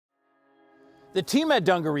The team at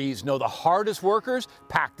Dungarees know the hardest workers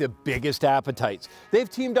pack the biggest appetites. They've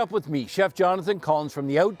teamed up with me, Chef Jonathan Collins from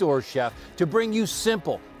The Outdoor Chef, to bring you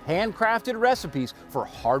simple, handcrafted recipes for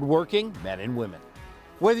hardworking men and women.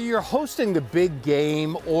 Whether you're hosting the big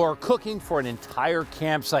game or cooking for an entire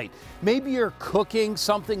campsite, maybe you're cooking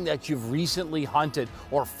something that you've recently hunted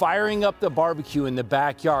or firing up the barbecue in the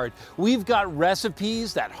backyard, we've got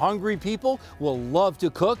recipes that hungry people will love to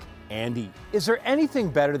cook and eat. Is there anything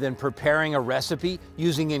better than preparing a recipe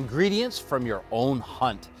using ingredients from your own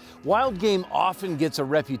hunt? Wild game often gets a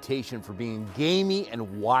reputation for being gamey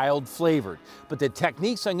and wild flavored, but the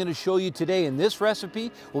techniques I'm going to show you today in this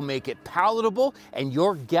recipe will make it palatable, and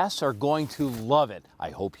your guests are going to love it.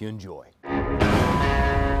 I hope you enjoy.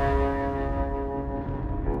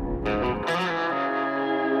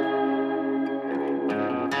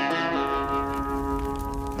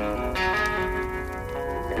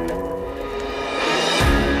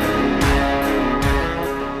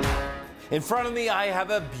 In front of me, I have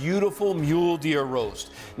a beautiful mule deer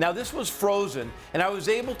roast. Now, this was frozen, and I was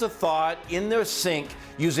able to thaw it in the sink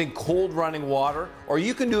using cold running water, or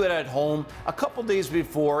you can do it at home a couple days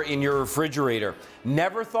before in your refrigerator.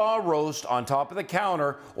 Never thaw a roast on top of the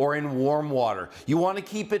counter or in warm water. You want to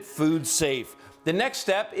keep it food safe. The next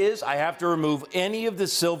step is I have to remove any of the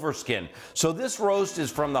silver skin. So this roast is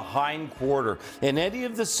from the hind quarter, and any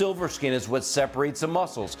of the silver skin is what separates the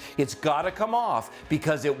muscles. It's got to come off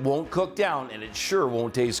because it won't cook down and it sure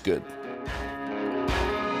won't taste good.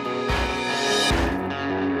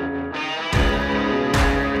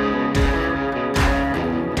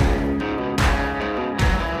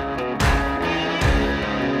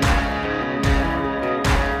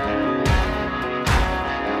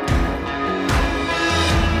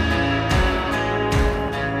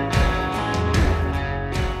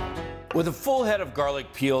 With a full head of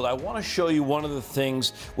garlic peeled, I want to show you one of the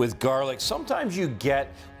things with garlic. Sometimes you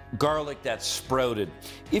get garlic that's sprouted.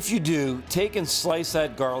 If you do, take and slice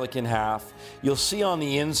that garlic in half. You'll see on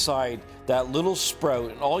the inside that little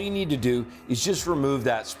sprout, and all you need to do is just remove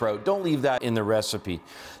that sprout. Don't leave that in the recipe.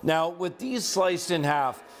 Now, with these sliced in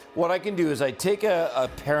half, what I can do is I take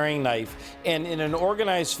a paring knife and in an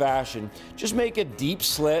organized fashion, just make a deep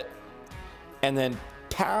slit and then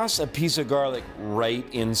pass a piece of garlic right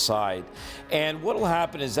inside. And what will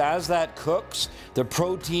happen is as that cooks, the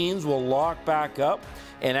proteins will lock back up,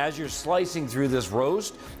 and as you're slicing through this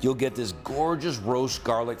roast, you'll get this gorgeous roast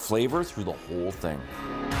garlic flavor through the whole thing.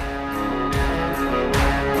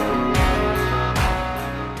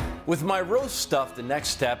 With my roast stuff, the next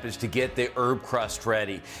step is to get the herb crust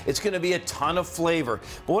ready. It's going to be a ton of flavor,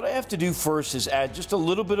 but what I have to do first is add just a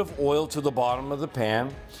little bit of oil to the bottom of the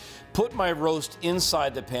pan. Put my roast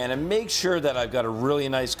inside the pan and make sure that I've got a really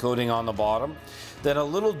nice coating on the bottom. Then a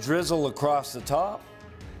little drizzle across the top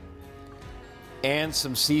and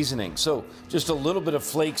some seasoning. So just a little bit of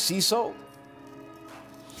flake sea salt.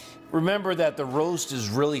 Remember that the roast is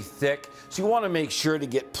really thick, so you want to make sure to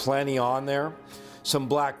get plenty on there. Some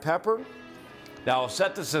black pepper. Now I'll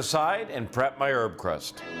set this aside and prep my herb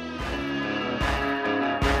crust.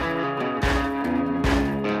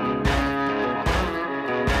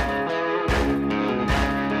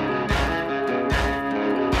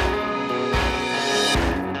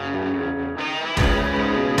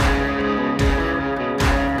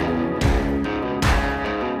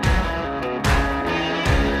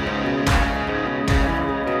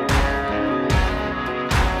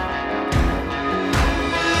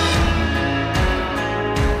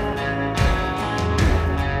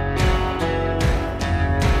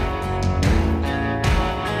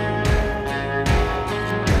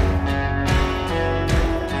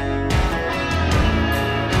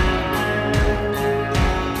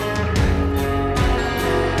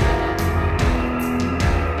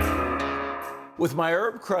 With my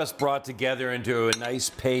herb crust brought together into a nice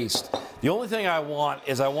paste, the only thing I want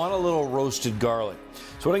is a little roasted garlic.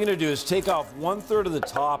 So what I'm going to do is take off 1/3 of the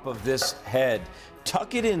top of this head,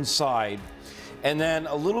 tuck it inside, and then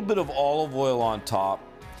a little bit of olive oil on top,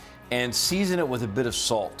 and season it with a bit of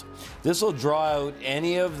salt. This will draw out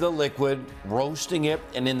any of the liquid, roasting it,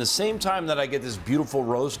 and in the same time that I get this beautiful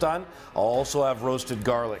roast done, I'll also have roasted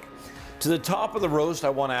garlic. To the top of the roast,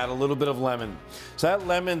 I want to add a little bit of lemon. So that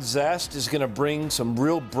lemon zest is going to bring some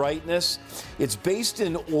real brightness. It's based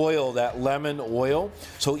in oil, that lemon oil.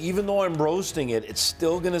 So even though I'm roasting it, it's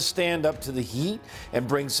still going to stand up to the heat and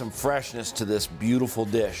bring some freshness to this beautiful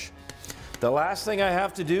dish. The last thing I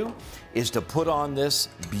have to do is to put on this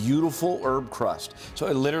beautiful herb crust. So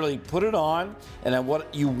I literally put it on, and then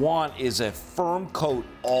what you want is a firm coat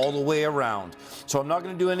all the way around. So I'm not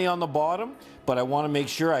going to do any on the bottom, but I want to make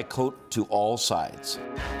sure I coat to all sides.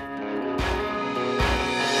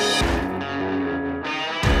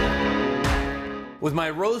 With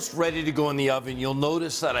my roast ready to go in the oven, you'll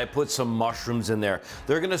notice that I put some mushrooms in there.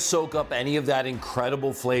 They're gonna soak up any of that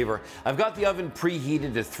incredible flavor. I've got the oven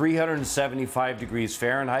preheated to 375 degrees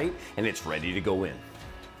Fahrenheit, and it's ready to go in.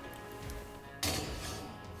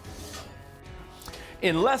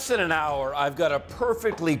 In less than an hour, I've got a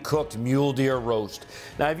perfectly cooked mule deer roast.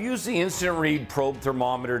 Now, I've used the instant read probe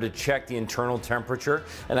thermometer to check the internal temperature,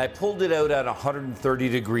 and I pulled it out at 130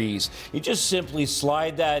 degrees. You just simply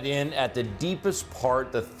slide that in at the deepest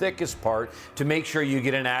part, the thickest part, to make sure you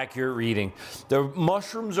get an accurate reading. The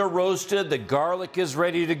mushrooms are roasted, the garlic is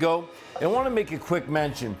ready to go. And I want to make a quick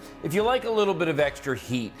mention. If you like a little bit of extra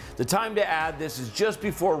heat, the time to add this is just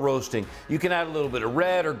before roasting. You can add a little bit of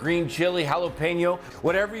red or green chili, jalapeno,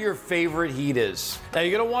 whatever your favorite heat is. Now,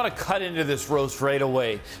 you're going to want to cut into this roast right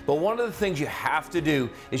away. But one of the things you have to do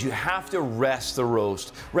is you have to rest the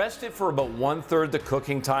roast. Rest it for about 1/3 the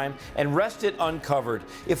cooking time and rest it uncovered.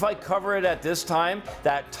 If I cover it at this time,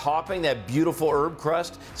 that topping, that beautiful herb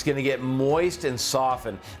crust, is going to get moist and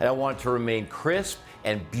softened. And I want it to remain crisp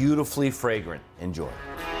and beautifully fragrant. Enjoy.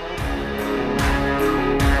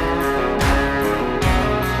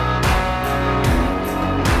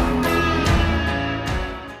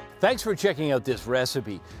 Thanks for checking out this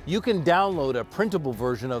recipe. You can download a printable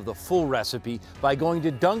version of the full recipe by going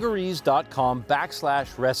to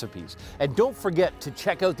dungarees.com/recipes. And don't forget to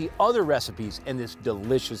check out the other recipes in this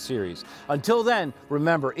delicious series. Until then,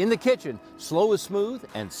 remember, in the kitchen, slow is smooth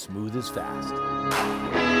and smooth is fast.